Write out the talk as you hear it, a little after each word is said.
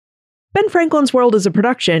Ben Franklin's World is a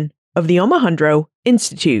production of the Omohundro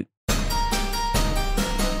Institute.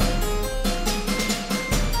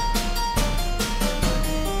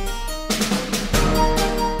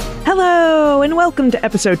 Hello, and welcome to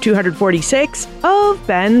episode 246 of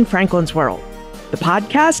Ben Franklin's World, the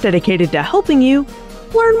podcast dedicated to helping you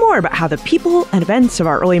learn more about how the people and events of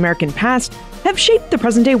our early American past have shaped the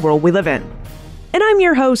present-day world we live in. And I'm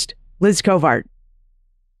your host, Liz Covart.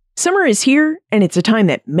 Summer is here, and it's a time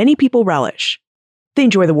that many people relish. They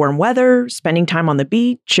enjoy the warm weather, spending time on the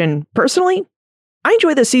beach, and personally, I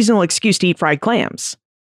enjoy the seasonal excuse to eat fried clams.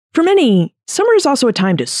 For many, summer is also a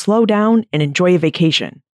time to slow down and enjoy a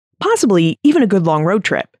vacation, possibly even a good long road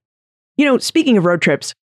trip. You know, speaking of road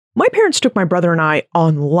trips, my parents took my brother and I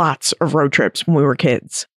on lots of road trips when we were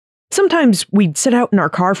kids. Sometimes we'd sit out in our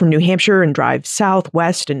car from New Hampshire and drive south,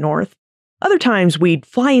 west, and north. Other times we'd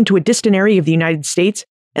fly into a distant area of the United States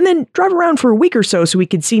and then drive around for a week or so we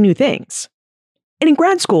could see new things. And in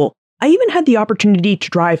grad school, I even had the opportunity to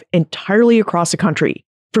drive entirely across the country,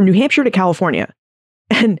 from New Hampshire to California.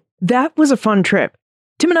 And that was a fun trip.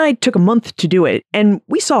 Tim and I took a month to do it, and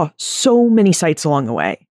we saw so many sights along the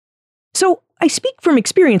way. So I speak from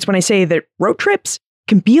experience when I say that road trips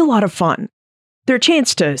can be a lot of fun. They're a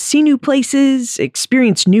chance to see new places,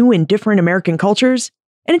 experience new and different American cultures,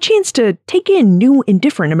 and a chance to take in new and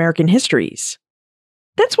different American histories.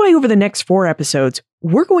 That's why over the next 4 episodes,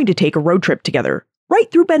 we're going to take a road trip together,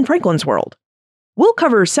 right through Ben Franklin's world. We'll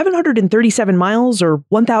cover 737 miles or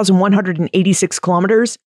 1,186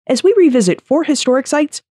 kilometers as we revisit 4 historic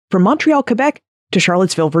sites from Montreal, Quebec to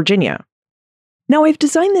Charlottesville, Virginia. Now, I've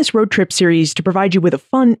designed this road trip series to provide you with a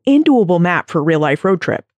fun and doable map for a real-life road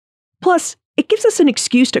trip. Plus, it gives us an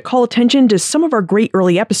excuse to call attention to some of our great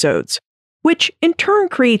early episodes, which in turn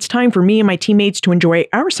creates time for me and my teammates to enjoy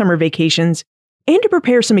our summer vacations and to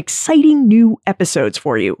prepare some exciting new episodes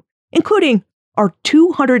for you, including our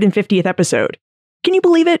 250th episode. Can you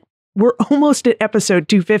believe it? We're almost at episode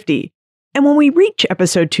 250. And when we reach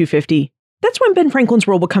episode 250, that's when Ben Franklin's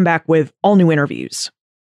World will come back with all new interviews.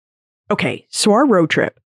 Okay, so our road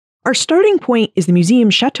trip. Our starting point is the museum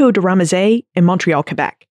Château de Ramezay in Montreal,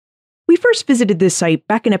 Quebec. We first visited this site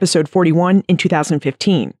back in episode 41 in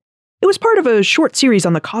 2015. It was part of a short series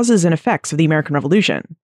on the causes and effects of the American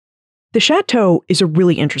Revolution. The Château is a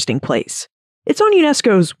really interesting place. It's on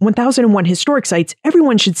UNESCO's 1001 Historic Sites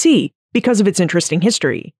Everyone Should See because of its interesting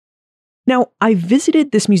history. Now, I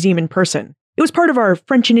visited this museum in person. It was part of our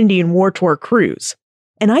French and Indian War Tour cruise,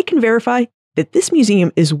 and I can verify that this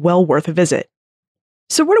museum is well worth a visit.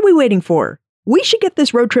 So what are we waiting for? We should get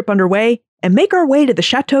this road trip underway and make our way to the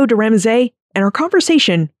Château de Ramezay and our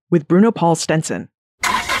conversation with Bruno Paul Stenson.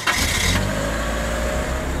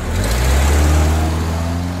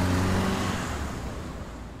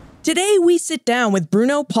 Today, we sit down with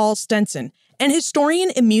Bruno Paul Stenson, an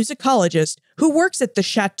historian and musicologist who works at the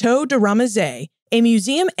Château de Ramezay, a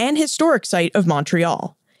museum and historic site of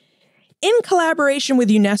Montreal. In collaboration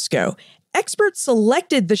with UNESCO, experts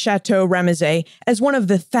selected the Château Ramezay as one of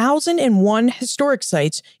the 1,001 historic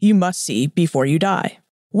sites you must see before you die.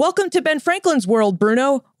 Welcome to Ben Franklin's World,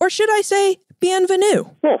 Bruno, or should I say, bienvenue?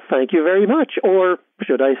 Well, thank you very much, or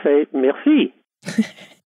should I say, merci.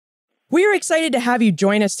 We are excited to have you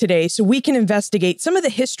join us today so we can investigate some of the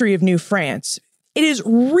history of New France. It is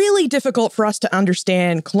really difficult for us to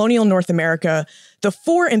understand colonial North America, the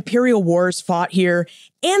 4 imperial wars fought here,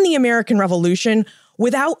 and the American Revolution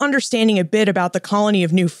without understanding a bit about the colony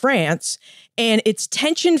of New France and its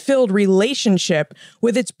tension-filled relationship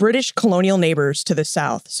with its British colonial neighbors to the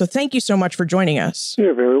south. So thank you so much for joining us.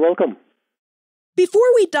 You're very welcome.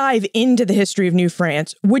 Before we dive into the history of New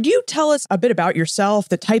France, would you tell us a bit about yourself,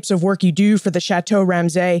 the types of work you do for the Château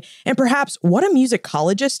Ramezay, and perhaps what a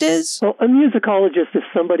musicologist is? Well, a musicologist is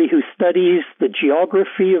somebody who studies the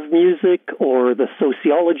geography of music or the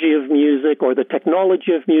sociology of music or the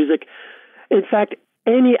technology of music. In fact,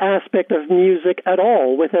 any aspect of music at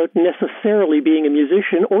all without necessarily being a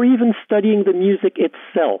musician or even studying the music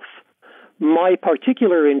itself. My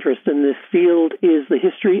particular interest in this field is the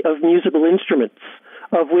history of musical instruments,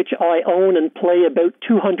 of which I own and play about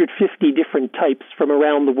 250 different types from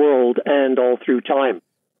around the world and all through time.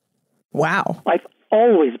 Wow. I've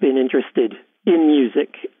always been interested in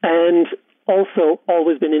music and also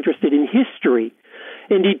always been interested in history.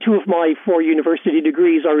 Indeed, 2 of my 4 university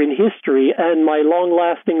degrees are in history, and my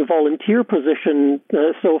long-lasting volunteer position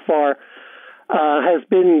so far has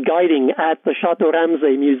been guiding at the Château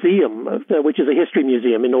Ramezay Museum, which is a history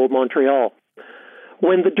museum in Old Montreal.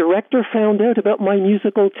 When the director found out about my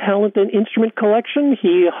musical talent and instrument collection,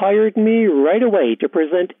 he hired me right away to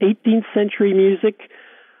present 18th century music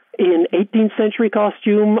in 18th century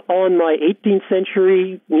costume on my 18th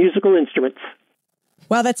century musical instruments.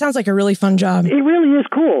 Wow, that sounds like a really fun job. It really is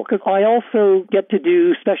cool, because I also get to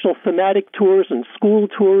do special thematic tours and school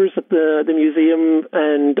tours at the museum,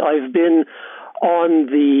 and I've been on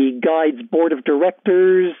the guide's board of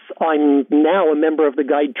directors. I'm now a member of the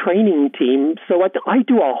guide training team, so I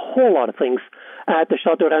do a whole lot of things at the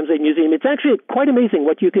Château de Ramezay Museum. It's actually quite amazing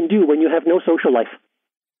what you can do when you have no social life.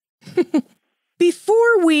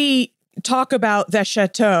 Before we talk about the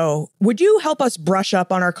chateau, would you help us brush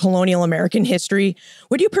up on our colonial American history?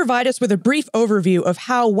 Would you provide us with a brief overview of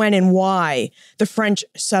how, when, and why the French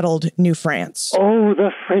settled New France? Oh,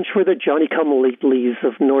 the French were the Johnny-come-latelys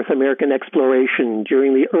of North American exploration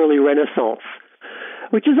during the early Renaissance,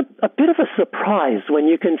 which is a bit of a surprise when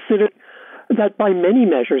you consider that by many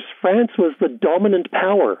measures, France was the dominant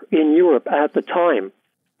power in Europe at the time.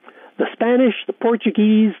 The Spanish, the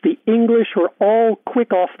Portuguese, the English were all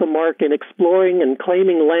quick off the mark in exploring and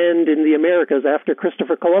claiming land in the Americas after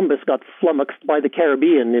Christopher Columbus got flummoxed by the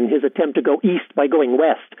Caribbean in his attempt to go east by going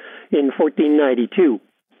west in 1492.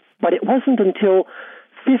 But it wasn't until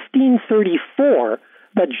 1534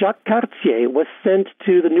 that Jacques Cartier was sent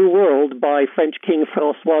to the New World by French King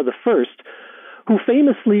François I, who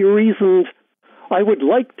famously reasoned, "I would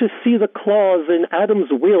like to see the clause in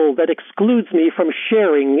Adam's will that excludes me from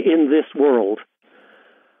sharing in this world."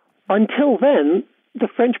 Until then, the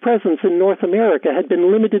French presence in North America had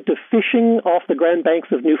been limited to fishing off the Grand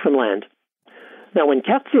Banks of Newfoundland. Now, when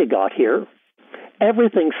Cartier got here,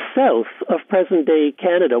 everything south of present-day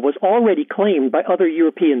Canada was already claimed by other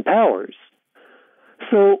European powers.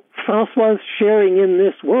 So François' sharing in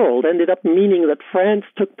this world ended up meaning that France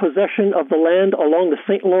took possession of the land along the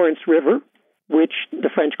St. Lawrence River, which the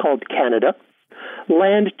French called Canada,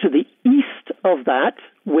 land to the east of that,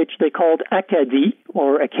 which they called Acadie,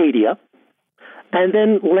 or Acadia, and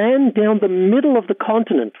then land down the middle of the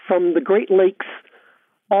continent from the Great Lakes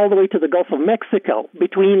all the way to the Gulf of Mexico,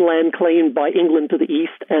 between land claimed by England to the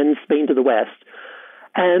east and Spain to the west.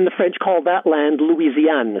 And the French called that land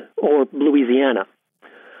Louisiane, or Louisiana.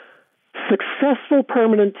 Successful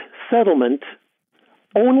permanent settlement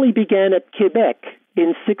only began at Quebec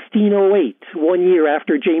in 1608, 1 year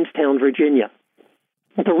after Jamestown, Virginia.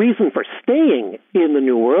 The reason for staying in the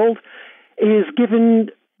New World is given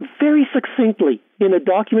very succinctly in a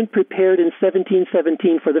document prepared in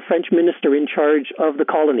 1717 for the French minister in charge of the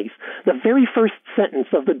colonies. The very first sentence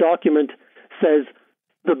of the document says,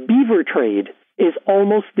 "The beaver trade is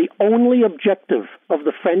almost the only objective of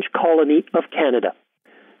the French colony of Canada."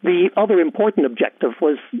 The other important objective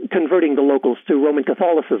was converting the locals to Roman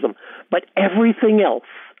Catholicism, but everything else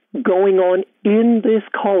going on in this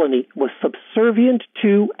colony was subservient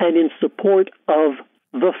to and in support of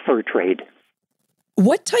the fur trade.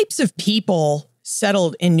 What types of people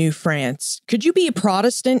settled in New France? Could you be a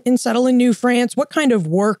Protestant and settle in New France? What kind of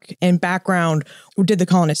work and background did the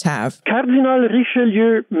colonists have? Cardinal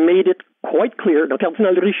Richelieu made it quite clear. Now,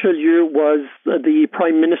 Cardinal Richelieu was the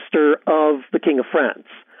prime minister of the King of France.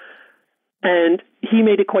 And he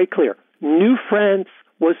made it quite clear. New France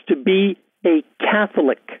was to be a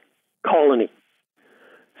Catholic colony.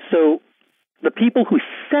 So the people who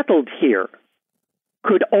settled here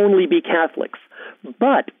could only be Catholics.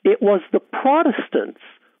 But it was the Protestants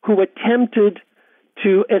who attempted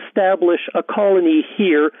to establish a colony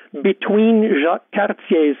here between Jacques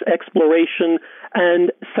Cartier's exploration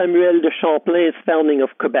and Samuel de Champlain's founding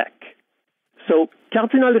of Quebec. So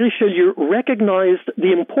Cardinal Richelieu recognized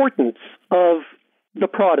the importance of the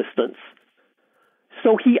Protestants.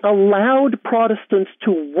 So he allowed Protestants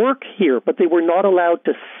to work here, but they were not allowed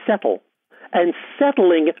to settle. And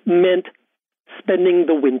settling meant spending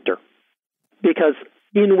the winter. Because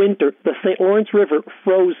in winter, the St. Lawrence River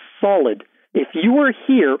froze solid. If you were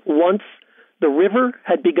here once the river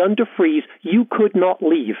had begun to freeze, you could not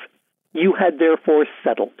leave. You had therefore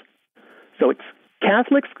settled. So it's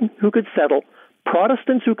Catholics who could settle,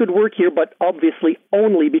 Protestants who could work here, but obviously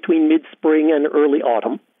only between mid-spring and early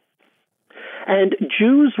autumn. And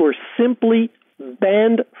Jews were simply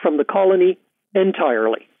banned from the colony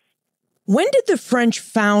entirely. When did the French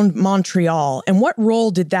found Montreal, and what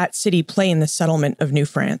role did that city play in the settlement of New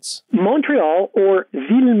France? Montreal, or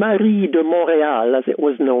Ville-Marie de Montréal, as it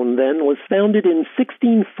was known then, was founded in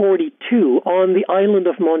 1642 on the island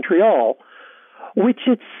of Montreal, which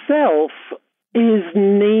itself is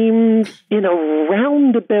named in a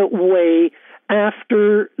roundabout way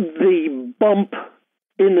after the bump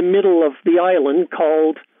in the middle of the island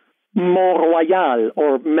called Mont-Royal,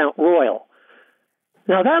 or Mount Royal.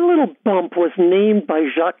 Now, that little bump was named by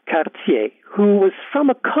Jacques Cartier, who was from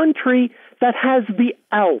a country that has the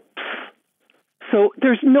Alps. So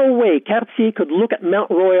there's no way Cartier could look at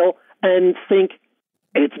Mount Royal and think,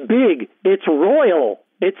 it's big, it's royal,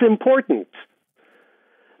 it's important.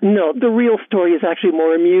 No, the real story is actually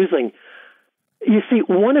more amusing. You see,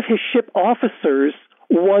 one of his ship officers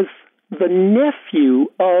was the nephew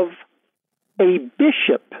of a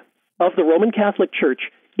bishop of the Roman Catholic Church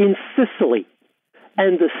in Sicily.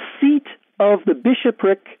 And the seat of the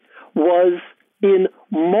bishopric was in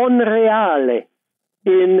Montréal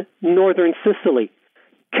in northern Sicily.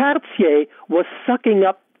 Cartier was sucking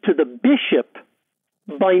up to the bishop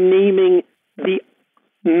by naming the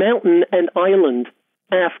mountain and island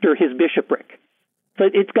after his bishopric. So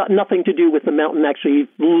it's got nothing to do with the mountain actually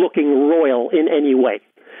looking royal in any way.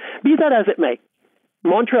 Be that as it may,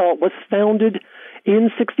 Montreal was founded in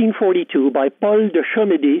 1642 by Paul de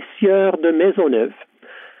Chomedy, Sieur de Maisonneuve,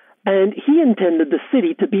 and he intended the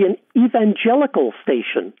city to be an evangelical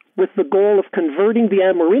station with the goal of converting the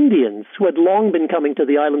Amerindians who had long been coming to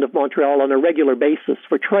the island of Montreal on a regular basis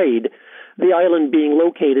for trade, the island being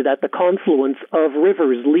located at the confluence of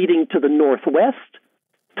rivers leading to the northwest,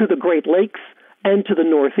 to the Great Lakes, and to the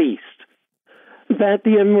northeast. That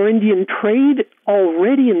the Amerindian trade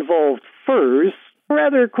already involved furs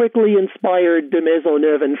rather quickly inspired de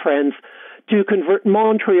Maisonneuve and friends to convert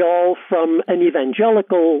Montreal from an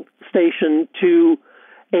evangelical station to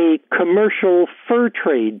a commercial fur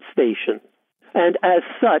trade station. And as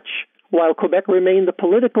such, while Quebec remained the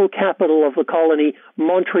political capital of the colony,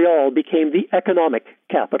 Montreal became the economic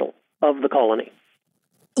capital of the colony.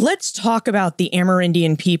 Let's talk about the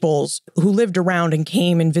Amerindian peoples who lived around and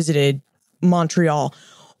came and visited Montreal.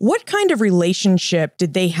 What kind of relationship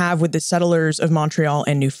did they have with the settlers of Montreal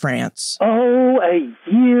and New France? Oh,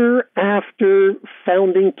 a year after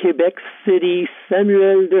founding Quebec City,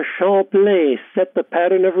 Samuel de Champlain set the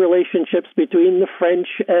pattern of relationships between the French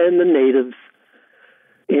and the natives.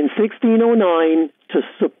 In 1609, to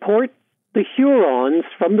support the Hurons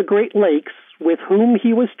from the Great Lakes with whom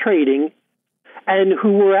he was trading and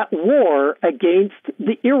who were at war against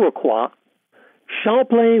the Iroquois,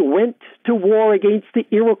 Champlain went to war against the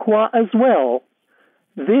Iroquois as well.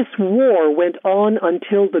 This war went on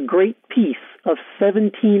until the Great Peace of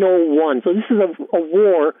 1701. So this is a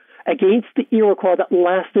war against the Iroquois that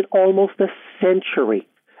lasted almost a century.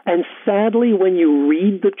 And sadly, when you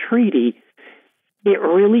read the treaty, it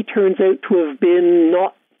really turns out to have been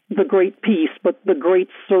not the Great Peace, but the Great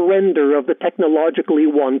Surrender of the technologically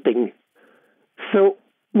wanting. So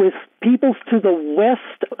with peoples to the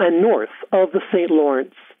west and north of the St.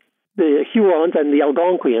 Lawrence, the Hurons and the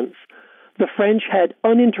Algonquians, the French had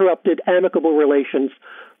uninterrupted amicable relations,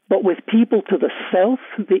 but with people to the south,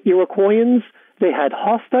 the Iroquoians, they had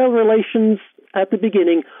hostile relations at the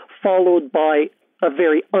beginning, followed by a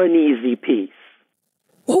very uneasy peace.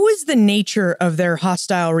 What was the nature of their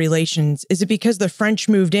hostile relations? Is it because the French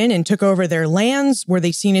moved in and took over their lands? Were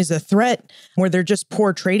they seen as a threat? Were there just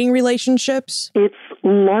poor trading relationships? It's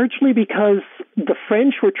largely because the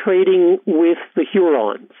French were trading with the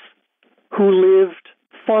Hurons, who lived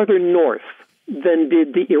farther north than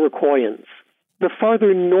did the Iroquoians. The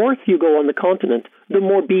farther north you go on the continent, the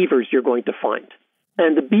more beavers you're going to find.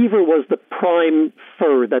 And the beaver was the prime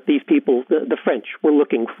fur that these people, the French, were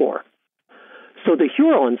looking for. So the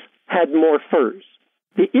Hurons had more furs.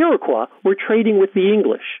 The Iroquois were trading with the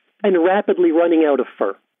English and rapidly running out of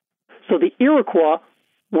fur. So the Iroquois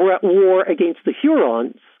were at war against the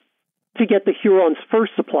Hurons to get the Hurons' fur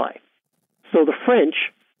supply. So the French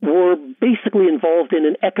were basically involved in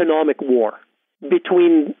an economic war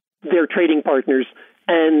between their trading partners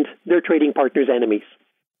and their trading partners' enemies.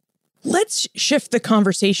 Let's shift the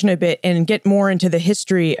conversation a bit and get more into the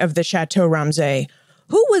history of the Château Ramezay.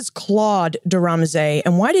 Who was Claude de Ramezay,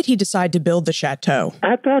 and why did he decide to build the chateau?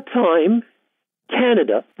 At that time,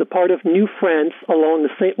 Canada, the part of New France along the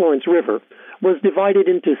St. Lawrence River, was divided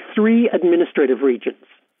into 3 administrative regions,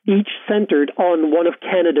 each centered on one of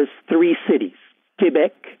Canada's 3 cities,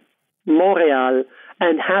 Quebec, Montréal,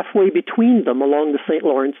 and halfway between them along the St.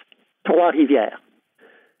 Lawrence, Trois-Rivières.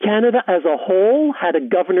 Canada as a whole had a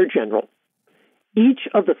governor-general. Each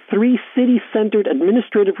of the 3 city-centered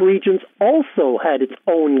administrative regions also had its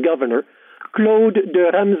own governor. Claude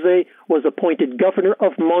de Ramezay was appointed governor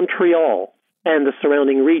of Montreal and the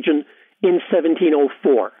surrounding region in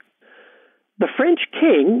 1704. The French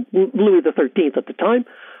king, Louis XIII at the time,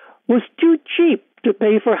 was too cheap to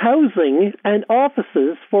pay for housing and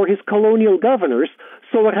offices for his colonial governors,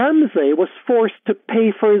 so Ramezay was forced to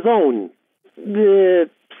pay for his own.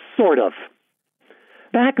 Sort of.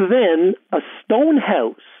 Back then, a stone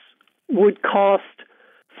house would cost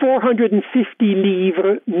 450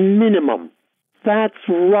 livres minimum. That's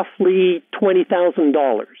roughly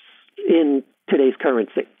 $20,000 in today's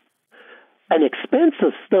currency. An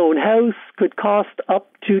expensive stone house could cost up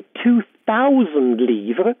to 2,000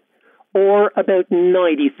 livres, or about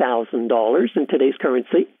 $90,000 in today's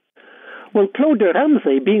currency. Well, Claude de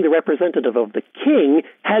Ramezay, being the representative of the king,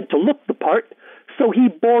 had to look the part, so he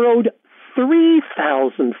borrowed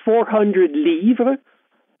 3,400 livres,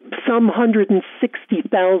 some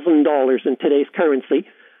 $160,000 in today's currency,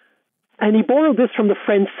 and he borrowed this from the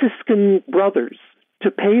Franciscan brothers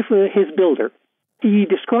to pay for his builder. He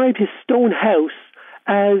described his stone house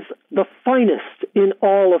as the finest in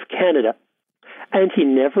all of Canada, and he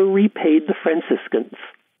never repaid the Franciscans.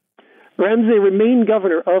 Ramezay remained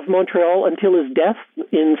governor of Montreal until his death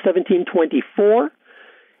in 1724.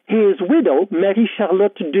 His widow,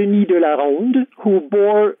 Marie-Charlotte Denis de la Ronde, who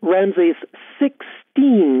bore Ramezay's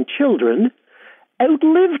 16 children,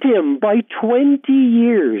 outlived him by 20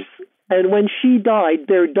 years. And when she died,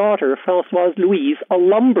 their daughter, Françoise Louise, a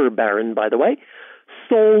lumber baron, by the way,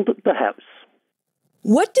 sold the house.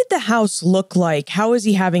 What did the house look like? How was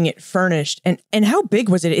he having it furnished? And how big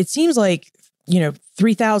was it? It seems like,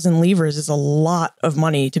 3,000 livres is a lot of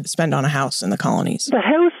money to spend on a house in the colonies. The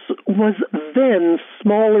house was then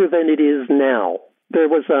smaller than it is now. There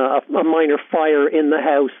was a minor fire in the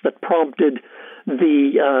house that prompted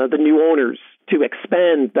the new owners to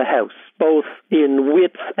expand the house, both in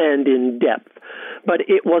width and in depth. But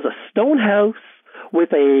it was a stone house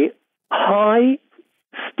with a high,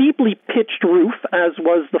 steeply pitched roof, as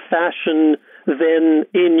was the fashion then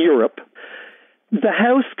in Europe. The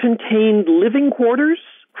house contained living quarters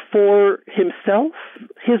for himself,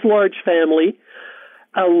 his large family,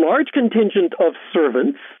 a large contingent of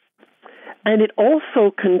servants, and it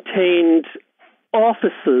also contained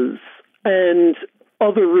offices and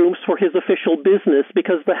other rooms for his official business,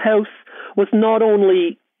 because the house was not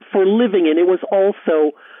only for living in, it was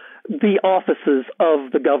also the offices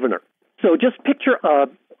of the governor. So just picture a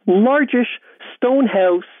largish stone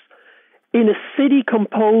house in a city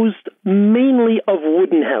composed mainly of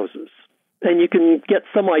wooden houses. And you can get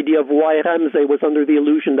some idea of why Ramezay was under the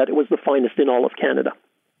illusion that it was the finest in all of Canada.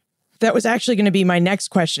 That was actually going to be my next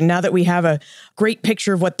question. Now that we have a great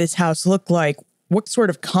picture of what this house looked like, what sort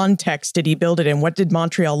of context did he build it in? What did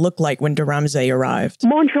Montreal look like when de Ramezay arrived?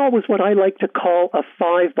 Montreal was what I like to call a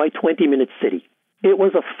 5 by 20-minute city. It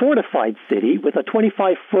was a fortified city with a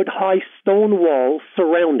 25-foot high stone wall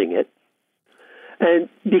surrounding it. And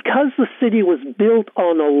because the city was built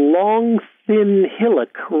on a long, thin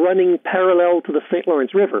hillock running parallel to the St.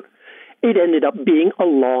 Lawrence River, it ended up being a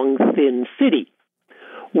long, thin city.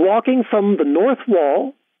 Walking from the north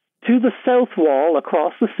wall to the south wall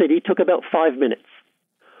across the city took about 5 minutes.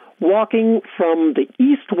 Walking from the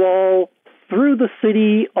east wall through the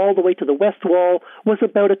city all the way to the west wall was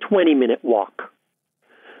about a 20-minute walk.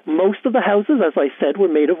 Most of the houses, as I said, were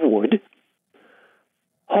made of wood.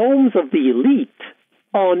 Homes of the elite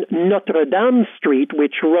on Notre Dame Street,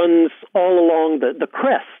 which runs all along the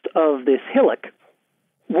crest of this hillock,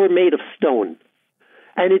 were made of stone.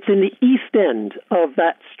 And it's in the east end of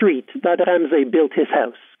that street that Ramezay built his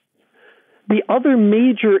house. The other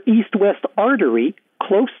major east-west artery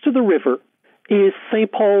close to the river is St.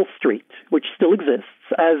 Paul Street, which still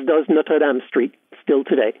exists, as does Notre Dame Street still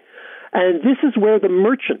today. And this is where the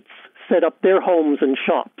merchants set up their homes and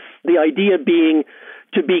shops, the idea being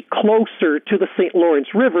to be closer to the St.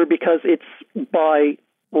 Lawrence River because it's by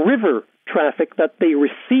river traffic that they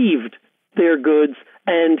received their goods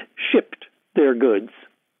and shipped their goods.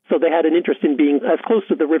 So they had an interest in being as close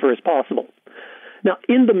to the river as possible. Now,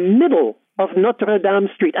 in the middle of Notre Dame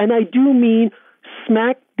Street, and I do mean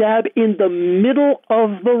smack dab in the middle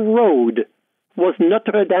of the road, was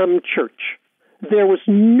Notre Dame Church. There was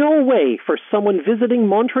no way for someone visiting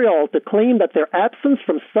Montreal to claim that their absence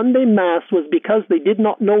from Sunday Mass was because they did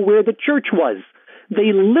not know where the church was.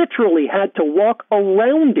 They literally had to walk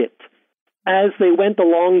around it as they went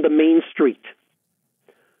along the main street.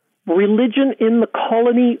 Religion in the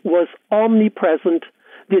colony was omnipresent.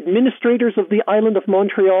 The administrators of the island of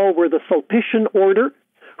Montreal were the Sulpician order,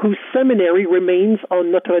 whose seminary remains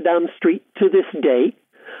on Notre Dame Street to this day.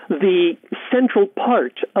 The central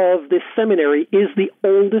part of this seminary is the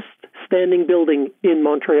oldest standing building in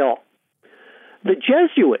Montreal. The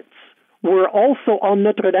Jesuits were also on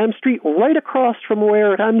Notre Dame Street, right across from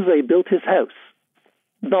where Ramezay built his house.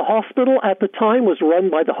 The hospital at the time was run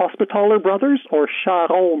by the Hospitaller brothers, or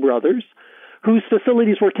Charon brothers, whose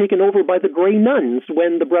facilities were taken over by the Grey Nuns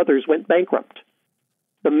when the brothers went bankrupt.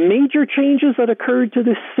 The major changes that occurred to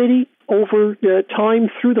this city over time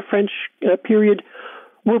through the French period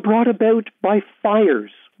were brought about by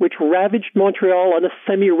fires, which ravaged Montreal on a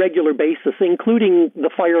semi-regular basis, including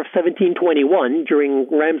the fire of 1721 during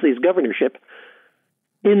Ramezay's governorship,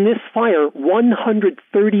 In this fire,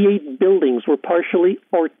 138 buildings were partially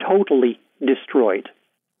or totally destroyed.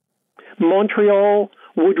 Montreal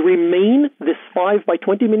would remain this 5 by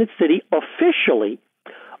 20-minute city officially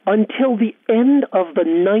until the end of the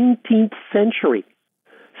 19th century.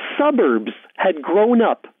 Suburbs had grown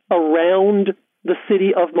up around the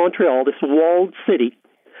city of Montreal, this walled city,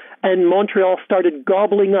 and Montreal started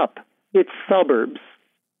gobbling up its suburbs,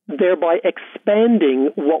 thereby expanding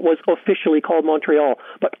what was officially called Montreal,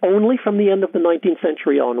 but only from the end of the 19th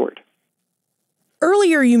century onward.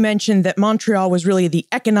 Earlier, you mentioned that Montreal was really the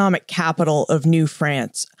economic capital of New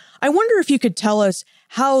France. I wonder if you could tell us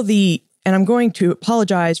how and I'm going to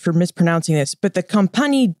apologize for mispronouncing this, but the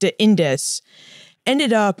Compagnie des Indes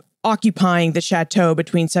ended up occupying the chateau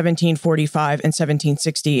between 1745 and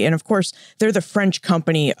 1760. And of course, they're the French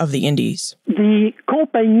company of the Indies. The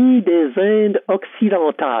Compagnie des Indes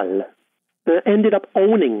Occidentales ended up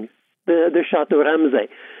owning the Château de Ramezay.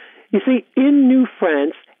 You see, in New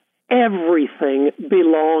France, everything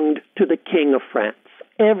belonged to the King of France.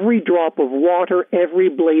 Every drop of water, every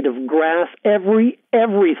blade of grass,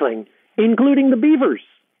 everything, including the beavers,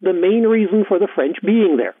 the main reason for the French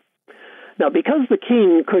being there. Now, because the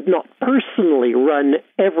king could not personally run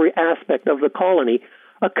every aspect of the colony,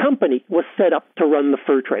 a company was set up to run the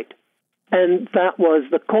fur trade. And that was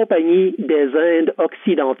the Compagnie des Indes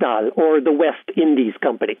Occidentales, or the West Indies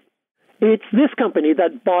Company. It's this company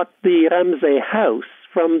that bought the Ramezay house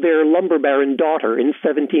from their lumber baron daughter in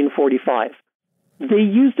 1745. They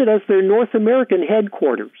used it as their North American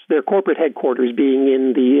headquarters, their corporate headquarters being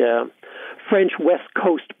in the French West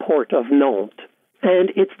Coast port of Nantes.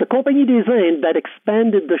 And it's the Compagnie des Indes that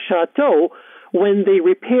expanded the chateau when they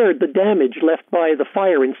repaired the damage left by the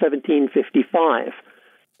fire in 1755.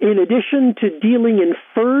 In addition to dealing in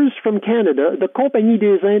furs from Canada, the Compagnie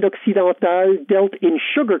des Indes Occidentales dealt in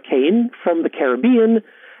sugarcane from the Caribbean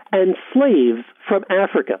and slaves from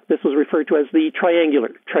Africa. This was referred to as the triangular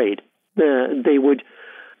trade. They would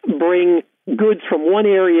bring goods from one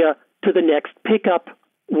area to the next, pick up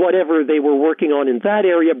whatever they were working on in that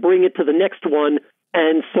area, bring it to the next one,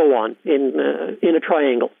 and so on in a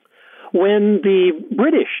triangle. When the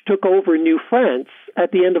British took over New France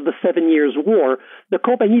at the end of the 7 Years' War, the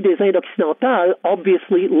Compagnie des Indes Occidentales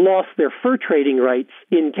obviously lost their fur trading rights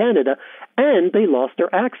in Canada, and they lost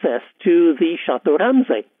their access to the Château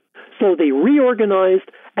Ramezay. So they reorganized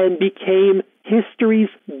and became history's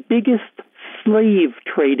biggest slave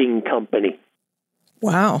trading company.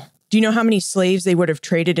 Wow. Do you know how many slaves they would have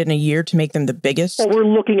traded in a year to make them the biggest? Well, we're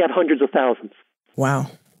looking at hundreds of thousands. Wow.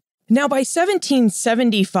 Now, by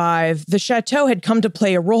 1775, the chateau had come to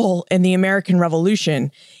play a role in the American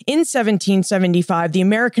Revolution. In 1775, the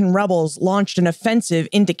American rebels launched an offensive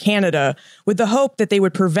into Canada with the hope that they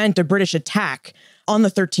would prevent a British attack on the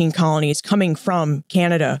 13 colonies coming from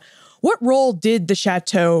Canada. What role did the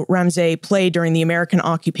Château Ramezay play during the American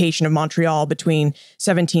occupation of Montreal between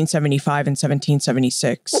 1775 and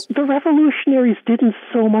 1776? Well, the revolutionaries didn't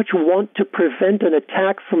so much want to prevent an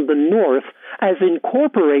attack from the north as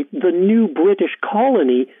incorporate the new British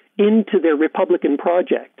colony into their Republican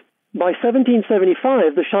project. By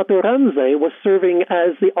 1775, the Château Ramezay was serving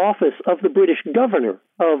as the office of the British governor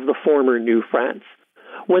of the former New France.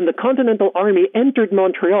 When the Continental Army entered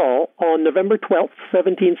Montreal on November 12,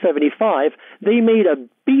 1775, they made a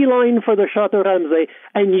beeline for the Château Ramezay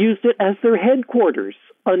and used it as their headquarters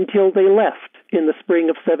until they left in the spring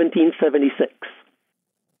of 1776.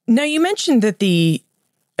 Now, you mentioned that the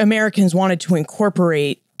Americans wanted to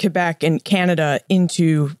incorporate Quebec and Canada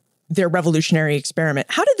into their revolutionary experiment.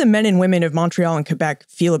 How did the men and women of Montreal and Quebec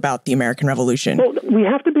feel about the American Revolution? Well, we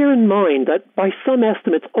have to bear in mind that by some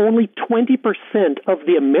estimates, only 20% of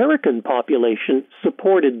the American population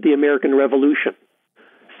supported the American Revolution.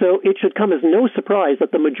 So it should come as no surprise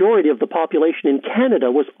that the majority of the population in Canada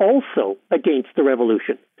was also against the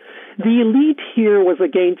revolution. The elite here was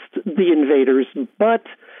against the invaders, but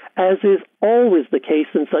as is always the case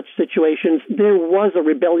in such situations, there was a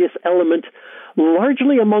rebellious element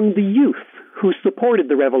largely among the youth who supported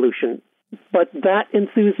the revolution. But that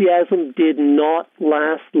enthusiasm did not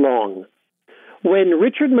last long. When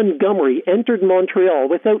Richard Montgomery entered Montreal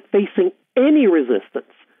without facing any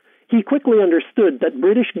resistance, he quickly understood that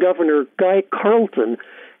British Governor Guy Carleton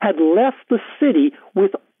had left the city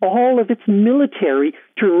with all of its military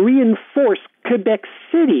to reinforce Quebec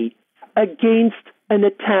City against an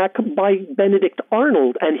attack by Benedict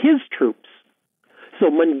Arnold and his troops. So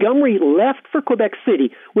Montgomery left for Quebec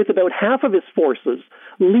City with about half of his forces,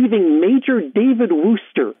 leaving Major David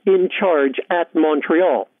Wooster in charge at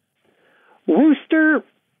Montreal. Wooster,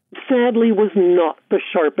 sadly, was not the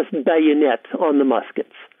sharpest bayonet on the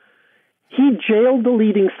muskets. He jailed the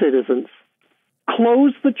leading citizens,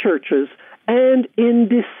 closed the churches, and in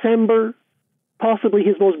December, possibly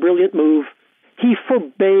his most brilliant move, he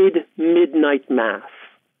forbade midnight mass.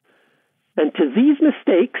 And to these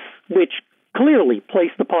mistakes, which clearly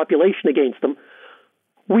placed the population against them,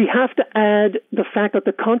 we have to add the fact that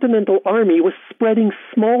the Continental Army was spreading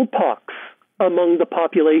smallpox among the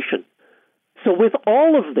population. So with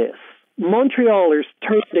all of this, Montrealers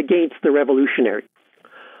turned against the revolutionaries.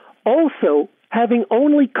 Also, having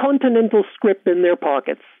only Continental scrip in their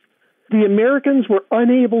pockets, the Americans were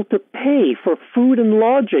unable to pay for food and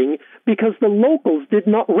lodging because the locals did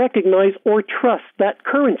not recognize or trust that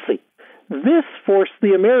currency. This forced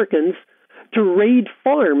the Americans to raid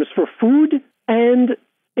farms for food, and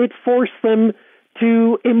it forced them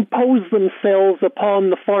to impose themselves upon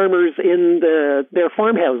the farmers in their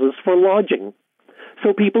farmhouses for lodging.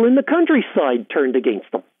 So people in the countryside turned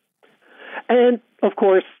against them. And, of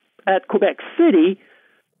course, at Quebec City,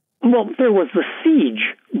 well, there was the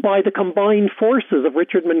siege by the combined forces of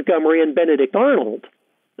Richard Montgomery and Benedict Arnold.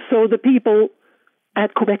 So the people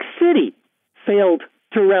at Quebec City failed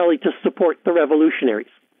to rally to support the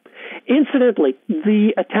revolutionaries. Incidentally,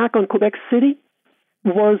 the attack on Quebec City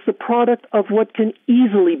was the product of what can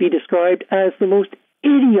easily be described as the most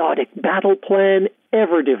idiotic battle plan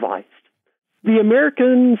ever devised. The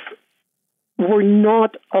Americans were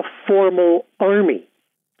not a formal army.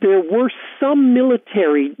 There were some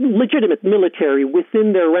military, legitimate military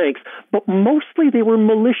within their ranks, but mostly they were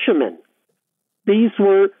militiamen. These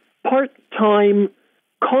were part-time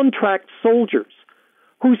contract soldiers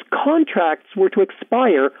whose contracts were to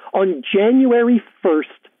expire on January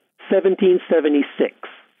 1st, 1776.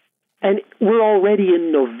 And we're already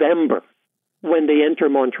in November when they enter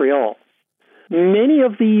Montreal. Many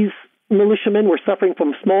of these militiamen were suffering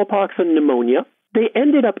from smallpox and pneumonia. They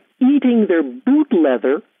ended up eating their boot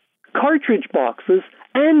leather, cartridge boxes,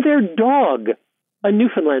 and their dog, a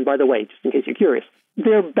Newfoundland, by the way, just in case you're curious.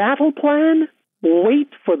 Their battle plan? Wait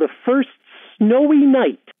for the first snowy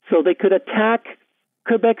night so they could attack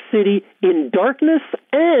Quebec City in darkness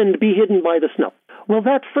and be hidden by the snow. Well,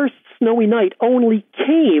 that first snowy night only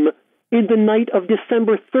came in the night of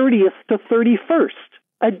December 30th to 31st,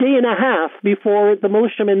 a day and a half before the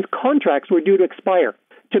militiamen's contracts were due to expire.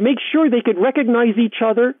 To make sure they could recognize each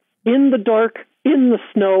other in the dark, in the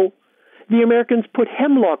snow, the Americans put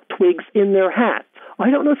hemlock twigs in their hats. I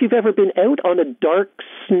don't know if you've ever been out on a dark,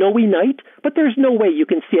 snowy night, but there's no way you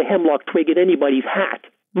can see a hemlock twig in anybody's hat.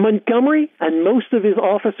 Montgomery and most of his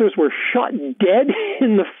officers were shot dead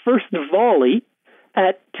in the first volley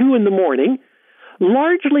at 2 a.m,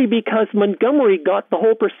 largely because Montgomery got the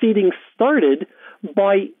whole proceedings started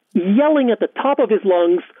by yelling at the top of his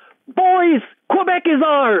lungs, "Boys, Quebec is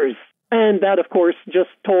ours!" And that, of course, just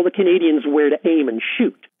told the Canadians where to aim and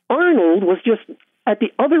shoot. Arnold was just at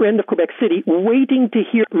the other end of Quebec City waiting to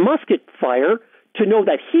hear musket fire to know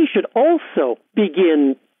that he should also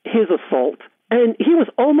begin his assault. And he was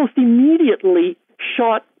almost immediately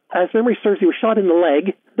shot, as memory serves, he was shot in the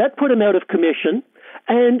leg. That put him out of commission,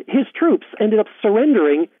 and his troops ended up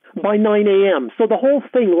surrendering by 9 a.m. So the whole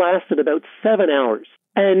thing lasted about 7 hours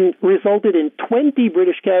and resulted in 20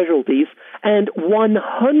 British casualties and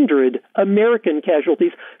 100 American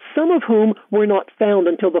casualties, some of whom were not found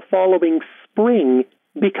until the following spring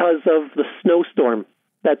because of the snowstorm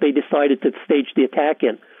that they decided to stage the attack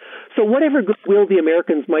in. So whatever goodwill the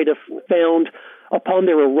Americans might have found upon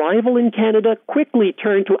their arrival in Canada quickly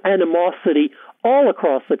turned to animosity all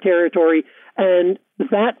across the territory, and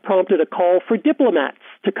that prompted a call for diplomats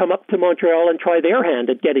to come up to Montreal and try their hand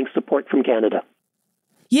at getting support from Canada.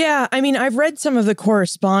 Yeah, I mean, I've read some of the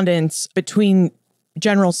correspondence between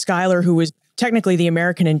General Schuyler, who was technically the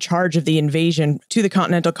American in charge of the invasion, to the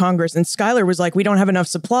Continental Congress. And Schuyler was like, we don't have enough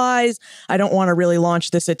supplies. I don't want to really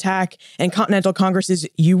launch this attack. And Continental Congress is,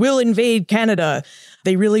 you will invade Canada.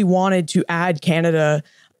 They really wanted to add Canada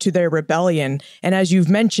to their rebellion. And as you've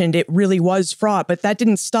mentioned, it really was fraught. But that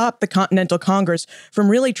didn't stop the Continental Congress from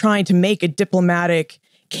really trying to make a diplomatic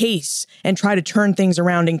case and try to turn things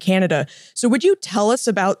around in Canada. So would you tell us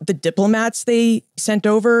about the diplomats they sent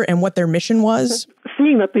over and what their mission was?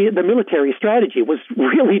 Seeing that the military strategy was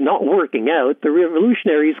really not working out, the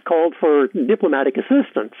revolutionaries called for diplomatic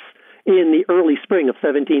assistance in the early spring of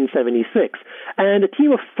 1776. And a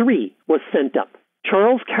team of 3 was sent up.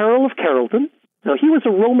 Charles Carroll of Carrollton. Now, he was a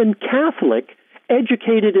Roman Catholic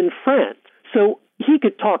educated in France, so he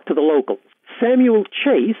could talk to the locals. Samuel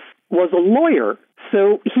Chase was a lawyer,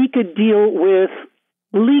 so he could deal with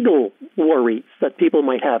legal worries that people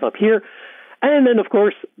might have up here. And then, of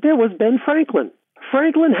course, there was Ben Franklin.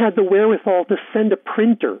 Franklin had the wherewithal to send a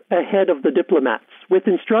printer ahead of the diplomats with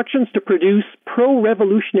instructions to produce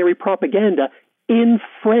pro-revolutionary propaganda in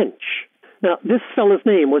French. Now, this fellow's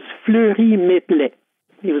name was Fleury-Méplet.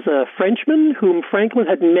 He was a Frenchman whom Franklin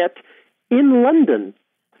had met in London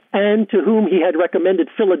and to whom he had recommended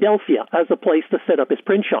Philadelphia as a place to set up his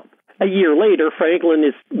print shop. A year later, Franklin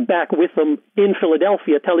is back with them in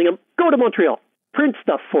Philadelphia telling him, go to Montreal, print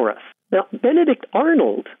stuff for us. Now, Benedict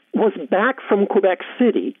Arnold was back from Quebec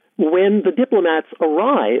City when the diplomats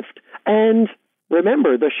arrived, and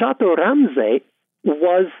remember, the Château de Ramezay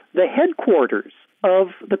was the headquarters of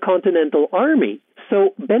the Continental Army. So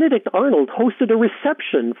Benedict Arnold hosted a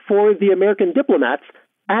reception for the American diplomats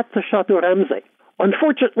at the Château de Ramezay.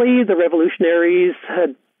 Unfortunately, the revolutionaries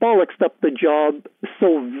had bollocksed up the job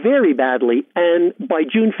so very badly, and by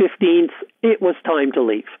June 15th, it was time to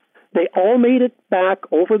leave. They all made it back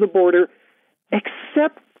over the border,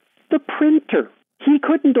 except the printer. He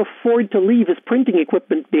couldn't afford to leave his printing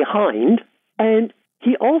equipment behind, and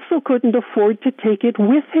he also couldn't afford to take it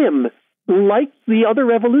with him. Like the other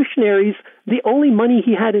revolutionaries, the only money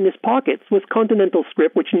he had in his pockets was Continental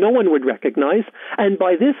script, which no one would recognize, and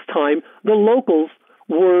by this time, the locals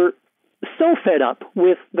were so fed up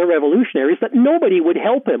with the revolutionaries that nobody would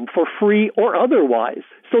help him for free or otherwise.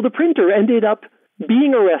 So the printer ended up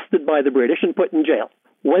being arrested by the British and put in jail.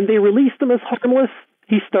 When they released him as harmless,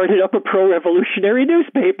 he started up a pro-revolutionary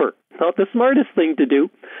newspaper. Not the smartest thing to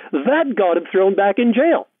do. That got him thrown back in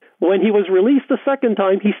jail. When he was released a second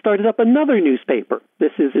time, he started up another newspaper.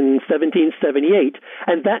 This is in 1778,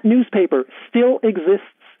 and that newspaper still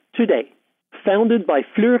exists today. Founded by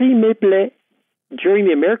Fleury-Méplet during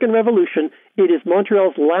the American Revolution, it is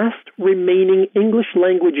Montreal's last remaining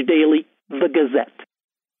English-language daily, the Gazette.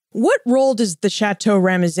 What role does the Château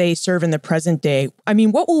Ramezay serve in the present day? I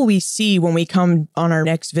mean, what will we see when we come on our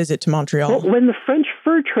next visit to Montreal? Well, when the French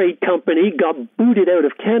Fur Trade Company got booted out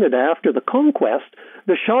of Canada after the conquest,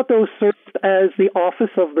 the Château served as the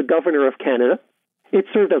office of the Governor of Canada. It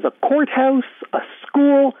served as a courthouse, a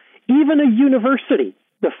school, even a university,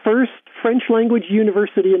 the first French-language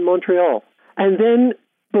university in Montreal. And then,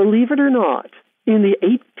 believe it or not, in the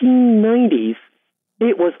 1890s,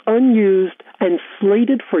 it was unused and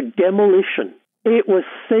slated for demolition. It was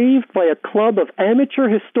saved by a club of amateur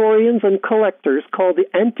historians and collectors called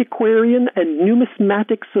the Antiquarian and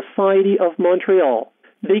Numismatic Society of Montreal.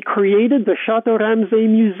 They created the Château Ramezay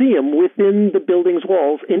Museum within the building's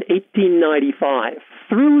walls in 1895.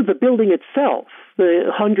 Through the building itself, the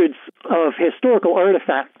hundreds of historical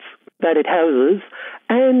artifacts that it houses,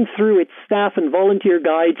 and through its staff and volunteer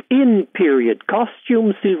guides in period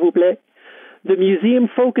costumes, s'il vous plaît, the museum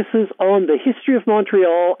focuses on the history of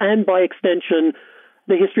Montreal and, by extension,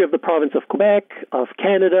 the history of the province of Quebec, of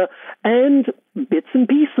Canada, and bits and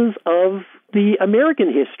pieces of the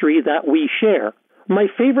American history that we share. My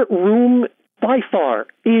favorite room, by far,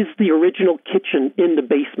 is the original kitchen in the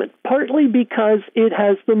basement, partly because it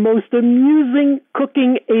has the most amusing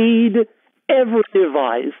cooking aid ever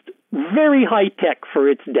devised, very high-tech for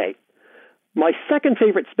its day. My second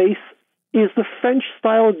favorite space is the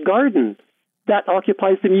French-style garden that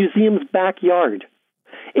occupies the museum's backyard.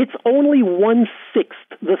 It's only 1/6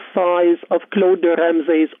 the size of Claude de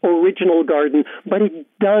Ramezay's original garden, but it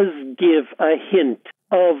does give a hint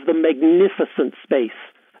of the magnificent space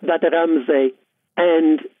that Ramezay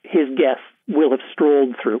and his guests will have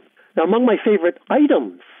strolled through. Now, among my favorite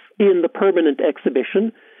items in the permanent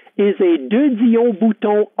exhibition is a Deux Dion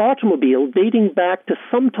Bouton automobile dating back to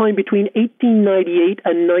sometime between 1898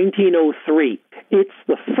 and 1903. It's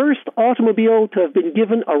the first automobile to have been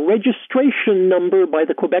given a registration number by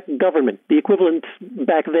the Quebec government, the equivalent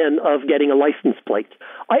back then of getting a license plate.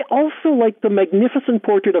 I also like the magnificent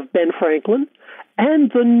portrait of Ben Franklin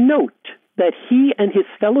and the note that he and his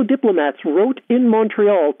fellow diplomats wrote in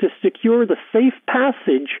Montreal to secure the safe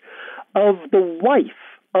passage of the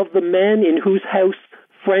wife of the man in whose house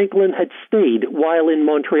Franklin had stayed while in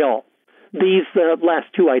Montreal. These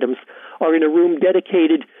last two items are in a room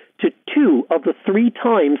dedicated to two of the three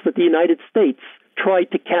times that the United States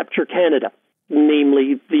tried to capture Canada,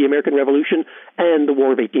 namely the American Revolution and the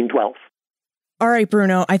War of 1812. All right,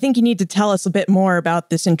 Bruno, I think you need to tell us a bit more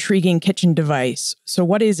about this intriguing kitchen device. So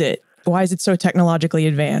what is it? Why is it so technologically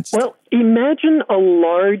advanced? Well, imagine a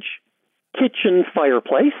large kitchen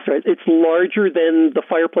fireplace. Right? It's larger than the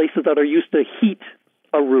fireplaces that are used to heat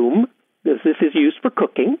a room. This is used for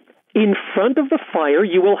cooking. In front of the fire,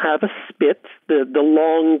 you will have a spit, the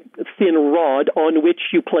long, thin rod on which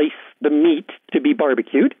you place the meat to be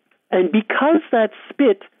barbecued. And because that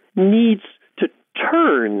spit needs to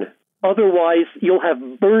turn, otherwise you'll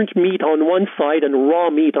have burnt meat on one side and raw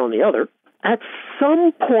meat on the other, At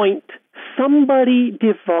some point, somebody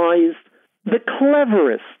devised the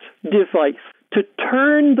cleverest device to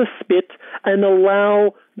turn the spit and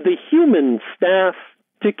allow the human staff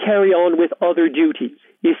to carry on with other duties.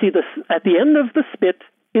 You see, at the end of the spit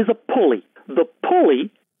is a pulley. The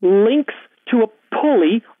pulley links to a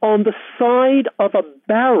pulley on the side of a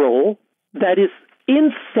barrel that is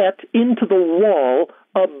inset into the wall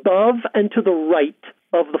above and to the right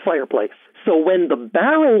of the fireplace. So when the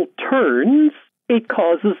barrel turns, it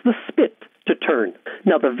causes the spit to turn.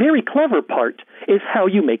 Now, the very clever part is how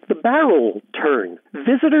you make the barrel turn.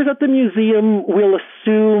 Visitors at the museum will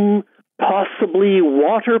assume possibly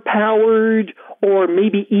water-powered or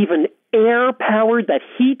maybe even air-powered, that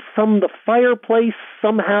heat from the fireplace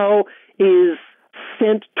somehow is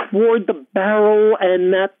sent toward the barrel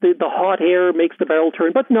and that the hot air makes the barrel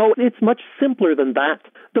turn. But no, it's much simpler than that.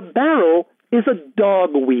 The barrel is a dog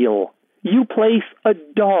wheel. You place a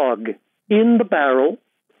dog in the barrel,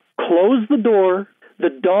 close the door, the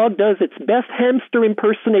dog does its best hamster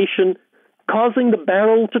impersonation, causing the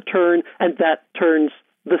barrel to turn, and that turns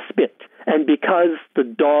the spit. And because the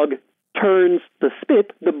dog turns the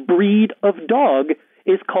spit, the breed of dog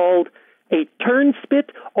is called a turn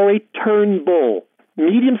spit or a turn bull.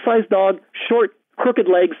 Medium-sized dog, short, crooked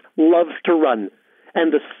legs, loves to run.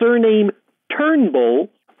 And the surname turn bull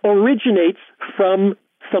originates from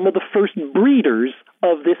some of the first breeders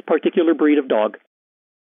of this particular breed of dog.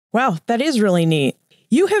 Wow, that is really neat.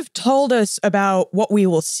 You have told us about what we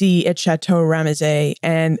will see at Château Ramezay,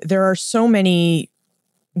 and there are so many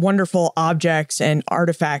wonderful objects and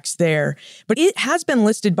artifacts there. But it has been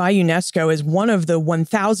listed by UNESCO as one of the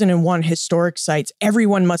 1001 historic sites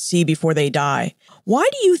everyone must see before they die. Why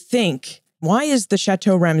is the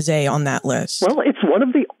Château Ramezay on that list? Well, it's one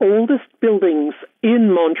of the oldest buildings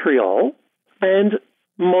in Montreal, and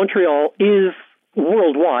Montreal is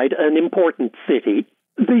worldwide an important city.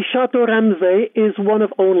 The Château Ramezay is one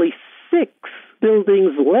of only 6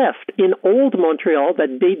 buildings left in Old Montreal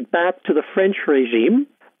that date back to the French regime,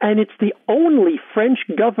 and it's the only French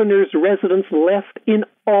governor's residence left in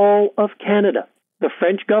all of Canada. The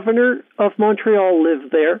French governor of Montreal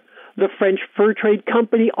lived there. The French Fur Trade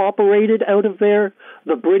Company operated out of there.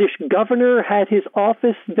 The British governor had his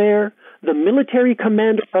office there. The military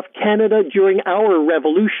commander of Canada during our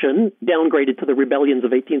revolution, downgraded to the rebellions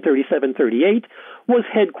of 1837-38, was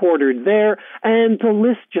headquartered there, and the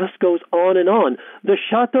list just goes on and on. The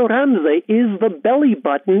Château Ramezay is the belly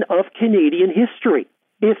button of Canadian history.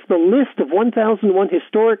 If the list of 1001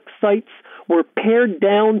 historic sites were pared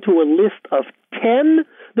down to a list of 10,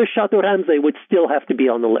 the Château Ramezay would still have to be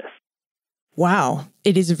on the list. Wow,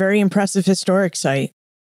 it is a very impressive historic site.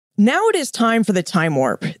 Now it is time for the Time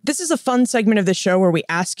Warp. This is a fun segment of the show where we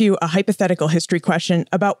ask you a hypothetical history question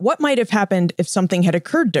about what might have happened if something had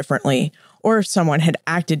occurred differently, or if someone had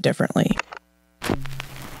acted differently.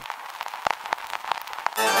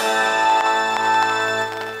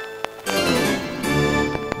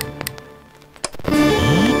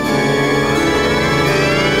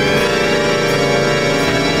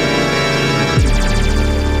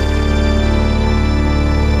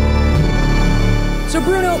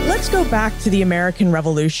 Let's go back to the American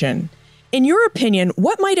Revolution. In your opinion,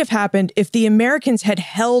 what might have happened if the Americans had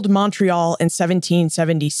held Montreal in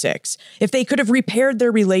 1776, if they could have repaired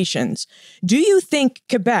their relations? Do you think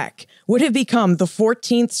Quebec would have become the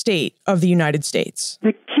 14th state of the United States?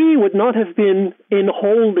 The key would not have been in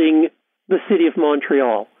holding the city of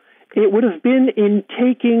Montreal. It would have been in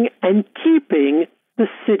taking and keeping the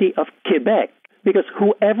city of Quebec, because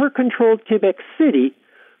whoever controlled Quebec City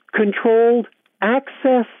controlled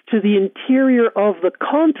access to the interior of the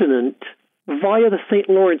continent via the St.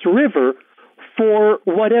 Lawrence River for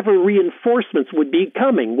whatever reinforcements would be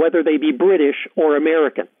coming, whether they be British or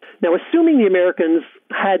American. Now, assuming the Americans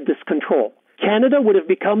had this control, Canada would have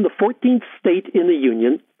become the 14th state in the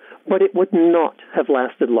Union, but it would not have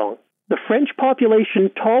lasted long. The French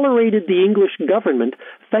population tolerated the English government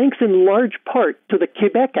thanks in large part to the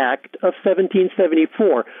Quebec Act of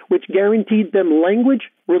 1774, which guaranteed them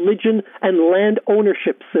language, religion, and land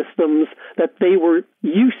ownership systems that they were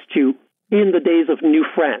used to in the days of New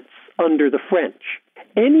France under the French.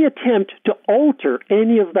 Any attempt to alter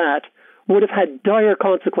any of that would have had dire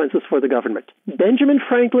consequences for the government. Benjamin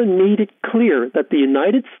Franklin made it clear that the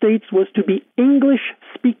United States was to be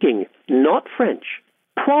English-speaking, not French,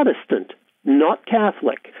 Protestant, not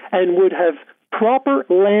Catholic, and would have proper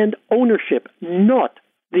land ownership, not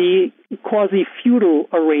the quasi-feudal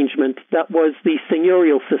arrangement that was the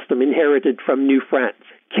seigneurial system inherited from New France.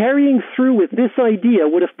 Carrying through with this idea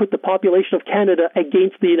would have put the population of Canada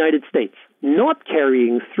against the United States. not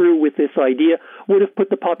carrying through with this idea would have put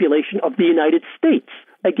the population of the United States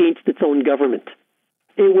against its own government.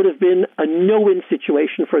 It would have been a no-win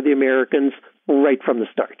situation for the Americans right from the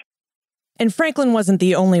start. And Franklin wasn't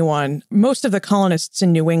the only one. Most of the colonists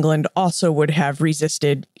in New England also would have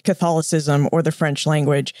resisted Catholicism or the French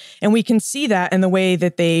language. And we can see that in the way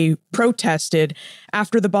that they protested.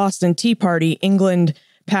 After the Boston Tea Party, England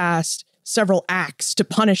passed several acts to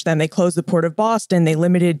punish them. They closed the port of Boston. They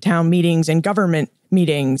limited town meetings and government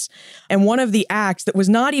meetings. And one of the acts that was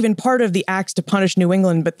not even part of the acts to punish New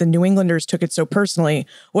England, but the New Englanders took it so personally,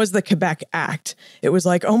 was the Quebec Act. It was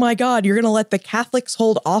like, oh my God, you're going to let the Catholics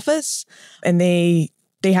hold office? And they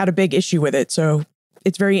had a big issue with it. So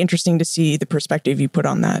it's very interesting to see the perspective you put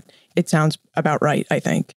on that. It sounds about right, I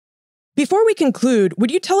think. Before we conclude,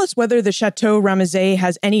 would you tell us whether the Château Ramezay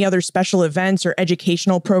has any other special events or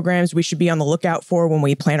educational programs we should be on the lookout for when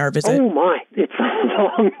we plan our visit? Oh my, it's a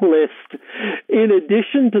long list. In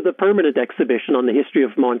addition to the permanent exhibition on the history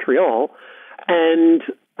of Montreal and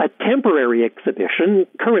a temporary exhibition,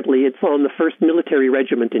 currently it's on the 1st Military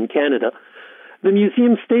Regiment in Canada, the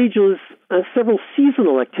museum stages several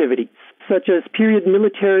seasonal activities, such as period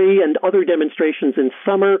military and other demonstrations in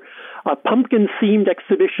summer, a pumpkin-themed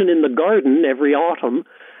exhibition in the garden every autumn,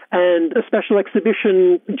 and a special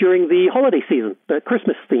exhibition during the holiday season, the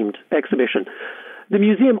Christmas-themed exhibition. The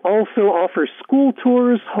museum also offers school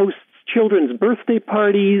tours, hosts children's birthday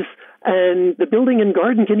parties, and the building and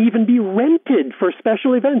garden can even be rented for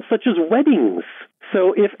special events such as weddings.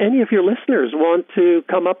 So if any of your listeners want to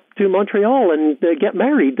come up to Montreal and get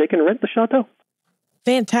married, they can rent the chateau.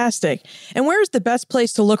 Fantastic. And where is the best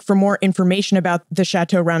place to look for more information about the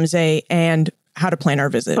Château Ramezay and how to plan our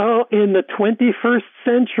visit? Oh, in the 21st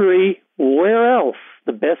century, where else?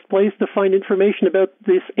 The best place to find information about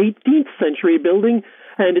this 18th century building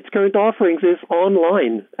and its current offerings is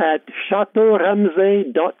online at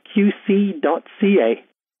chateauramezay.qc.ca.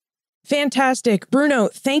 Fantastic. Bruno,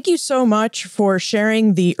 thank you so much for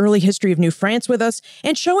sharing the early history of New France with us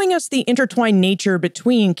and showing us the intertwined nature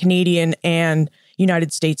between Canadian and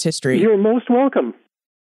United States history. You're most welcome.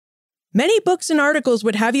 Many books and articles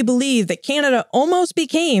would have you believe that Canada almost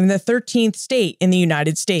became the 13th state in the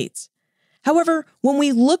United States. However, when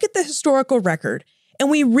we look at the historical record and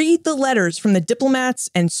we read the letters from the diplomats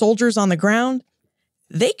and soldiers on the ground,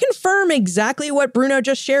 they confirm exactly what Bruno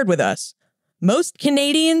just shared with us. Most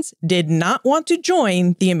Canadians did not want to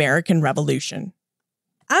join the American Revolution.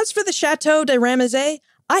 As for the Château de Ramezay,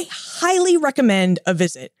 I highly recommend a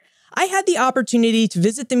visit. I had the opportunity to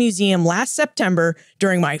visit the museum last September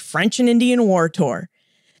during my French and Indian War tour.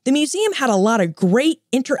 The museum had a lot of great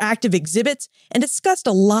interactive exhibits and discussed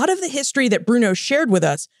a lot of the history that Bruno shared with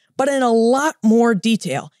us, but in a lot more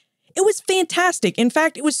detail. It was fantastic. In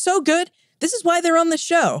fact, it was so good. This is why they're on the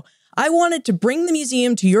show. I wanted to bring the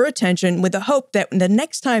museum to your attention with the hope that the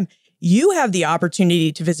next time you have the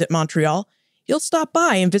opportunity to visit Montreal, you'll stop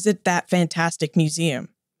by and visit that fantastic museum.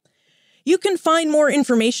 You can find more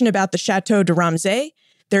information about the Château de Ramezay,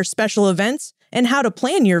 their special events, and how to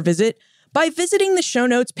plan your visit by visiting the show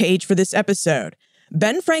notes page for this episode,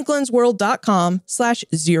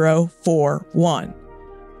 benfranklinsworld.com/041.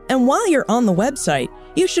 And while you're on the website,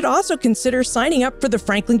 you should also consider signing up for the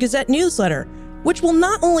Franklin Gazette newsletter, which will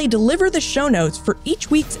not only deliver the show notes for each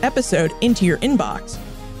week's episode into your inbox,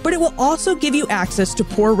 but it will also give you access to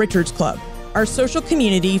Poor Richard's Club, our social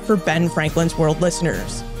community for Ben Franklin's World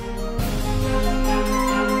listeners.